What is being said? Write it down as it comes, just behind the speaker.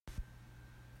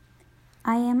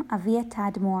I am Avia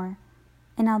Tadmor,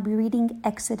 and I'll be reading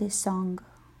Exodus Song.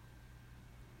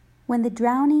 When the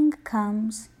drowning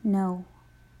comes, know,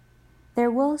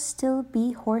 there will still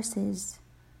be horses,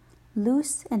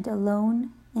 loose and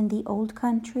alone in the old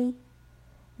country,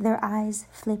 their eyes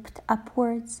flipped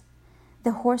upwards,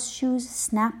 the horseshoes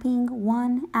snapping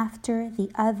one after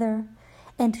the other,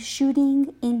 and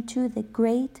shooting into the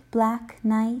great black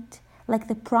night like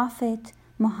the Prophet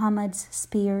Muhammad's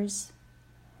spears.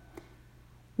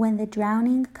 When the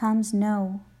drowning comes,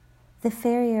 know, the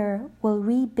farrier will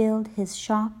rebuild his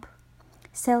shop,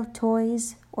 sell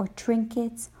toys or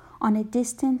trinkets on a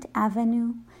distant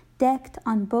avenue decked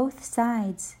on both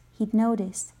sides, he'd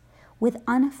notice, with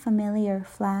unfamiliar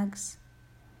flags.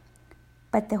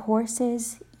 But the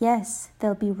horses, yes,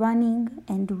 they'll be running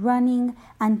and running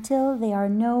until they are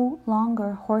no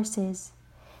longer horses.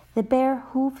 The bare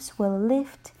hoofs will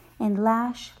lift and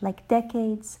lash like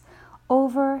decades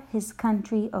over his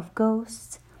country of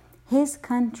ghosts, his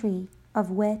country of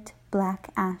wet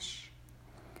black ash.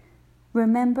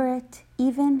 Remember it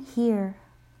even here,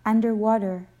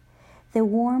 underwater, the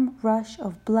warm rush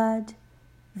of blood,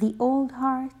 the old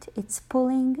heart, its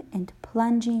pulling and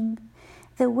plunging,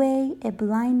 the way a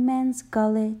blind man's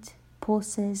gullet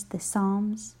pulses the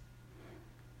Psalms.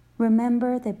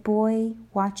 Remember the boy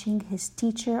watching his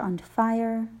teacher on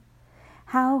fire,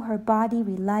 how her body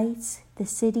relights the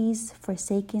city's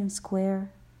forsaken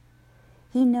square.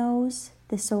 He knows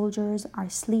the soldiers are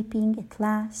sleeping at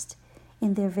last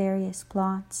in their various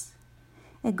plots.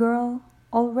 A girl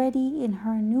already in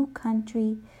her new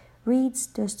country reads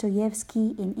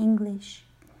Dostoevsky in English.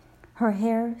 Her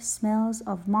hair smells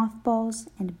of mothballs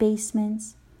and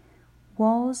basements,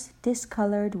 walls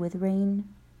discolored with rain.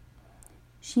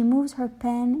 She moves her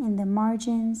pen in the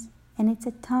margins, and it's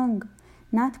a tongue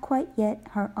not quite yet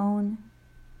her own.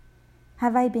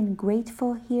 Have I been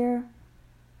grateful here?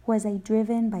 Was I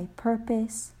driven by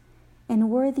purpose? And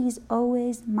were these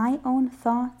always my own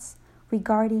thoughts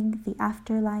regarding the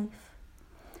afterlife?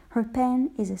 Her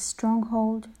pen is a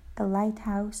stronghold, a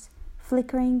lighthouse,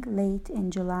 flickering late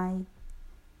in July.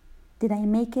 Did I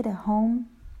make it a home?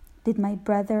 Did my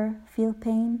brother feel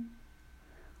pain?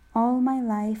 All my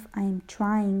life I am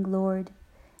trying, Lord,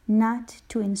 not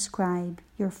to inscribe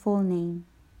your full name.